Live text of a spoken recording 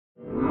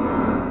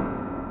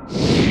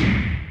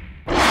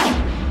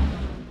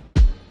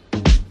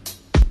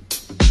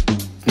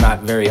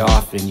not very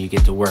often you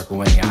get to work with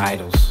one of your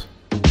idols.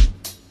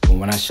 But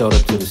when I showed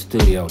up to the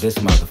studio, this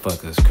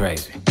motherfucker is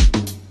crazy.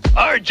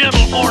 Our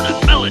gentle morning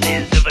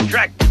melodies have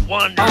attracted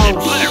wanderers and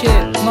Oh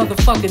shit,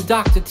 motherfucking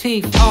Dr.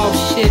 Teeth.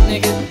 Oh shit,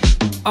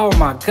 nigga. Oh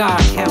my god,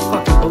 I can't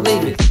fucking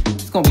believe it.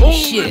 It's gonna be golden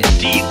shit.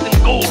 teeth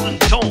and golden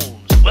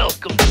tones.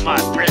 Welcome to my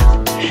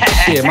presence.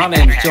 Shit, my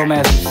name is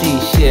Jomas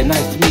Mc. Shit,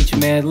 nice to meet you,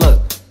 man.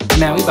 Look,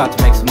 man, we about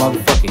to make some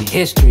motherfucking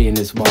history in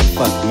this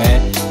motherfucker,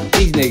 man.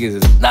 These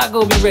niggas is not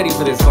gonna be ready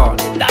for this song.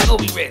 They're not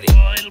gonna be ready.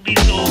 Oh, it'll be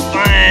so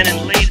fine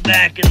and laid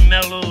back and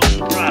mellow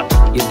and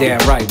proper. You're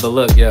damn right, but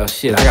look, yo,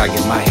 shit, I gotta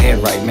get my head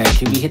right, man.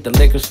 Can we hit the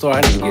liquor store?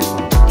 I need to get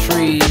some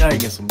trees, I need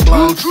to get some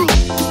blunts. Too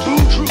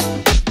true.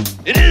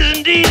 It is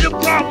indeed a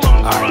problem.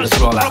 Alright, let's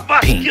roll out.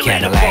 Pink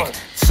Cadillac,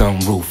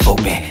 sunroof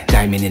open,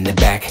 diamond in the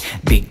back,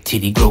 big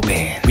titty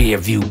groping, rear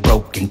view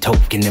broken,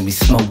 token, and we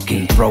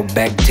smoking.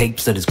 Throwback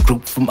tapes of this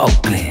group from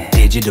Oakland.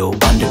 Digital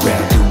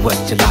underground, do what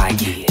you like.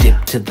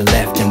 Dip to the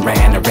left and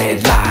ran a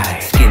red light.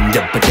 Skinned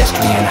up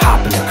pedestrian,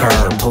 hopping the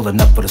curb, pulling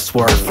up with a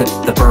swerve, flip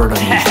the bird on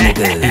these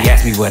niggas. He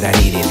asked me what I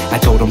needed, I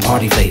told him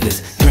party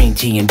flavors, green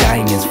tea and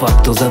diamonds,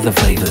 fuck those other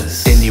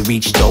flavors. Then he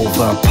reached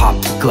over and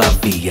popped the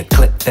glovey. A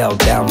clip fell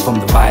down from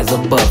the visor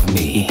above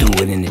me. He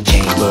threw it in the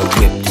chamber,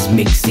 whipped his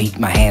mix seat.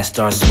 My hands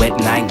started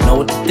sweating, I ain't know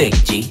what to think,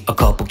 G. A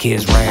couple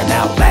kids ran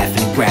out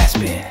laughing and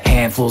grasping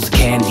handfuls of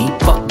candy,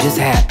 fuck just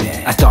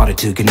happened. I started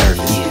to get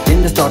nervous,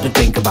 then I started to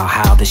think about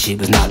how this shit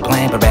was not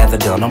planned, but rather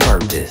done on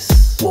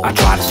purpose. I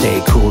tried to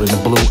stay cool in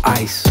the blue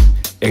ice,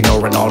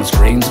 ignoring all the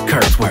screams and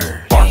curse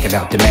words, barking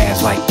out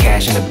demands like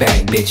cash in the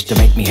bag, bitch, to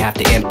make me have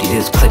to empty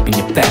this clip in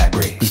your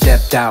fabric. He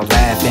stepped out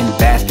laughing,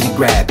 basking and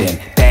grabbing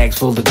bags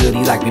full of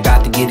goodies like we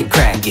about to get it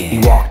cracking.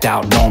 He walked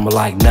out normal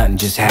like nothing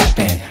just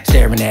happened,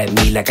 staring at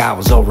me like I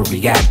was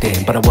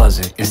overreacting, but I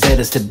wasn't. Instead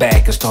I stood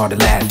back and started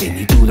laughing.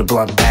 He threw the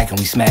blunt back and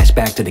we smashed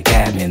back to the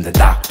cabin. The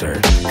doctor,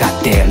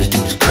 goddamn, this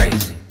dude's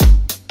crazy.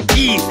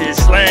 Teeth is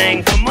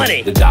slang for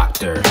money. The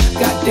doctor,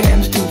 goddamn,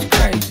 this dude's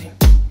crazy.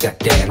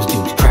 Goddamn, this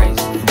dude's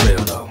crazy, for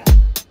real though.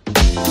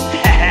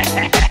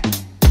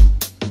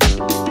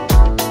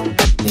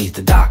 He's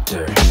the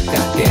doctor,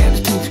 goddamn,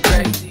 this dude's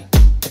crazy.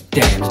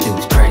 Goddamn, this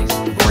dude's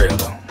crazy, for real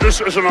though. This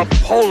is an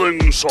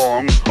appalling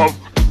song of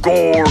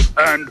gore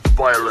and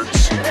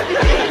violence.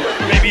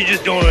 Maybe you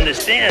just don't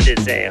understand it,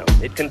 Sam.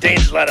 It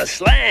contains a lot of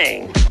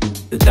slang.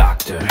 The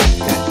doctor,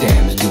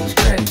 goddamn, this dude's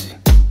crazy.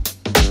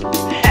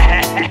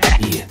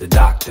 Yeah, the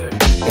doctor,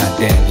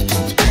 goddamn, this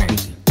dude's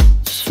crazy.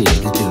 Shit,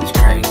 this dude's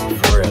crazy,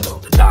 for real though.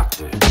 The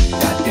doctor,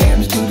 goddamn,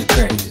 this dude's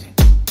crazy.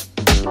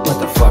 What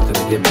the fuck did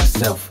I get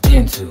myself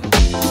into?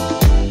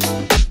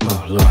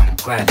 Oh Lord, I'm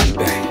glad to be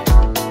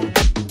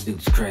back.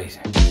 Dude's crazy.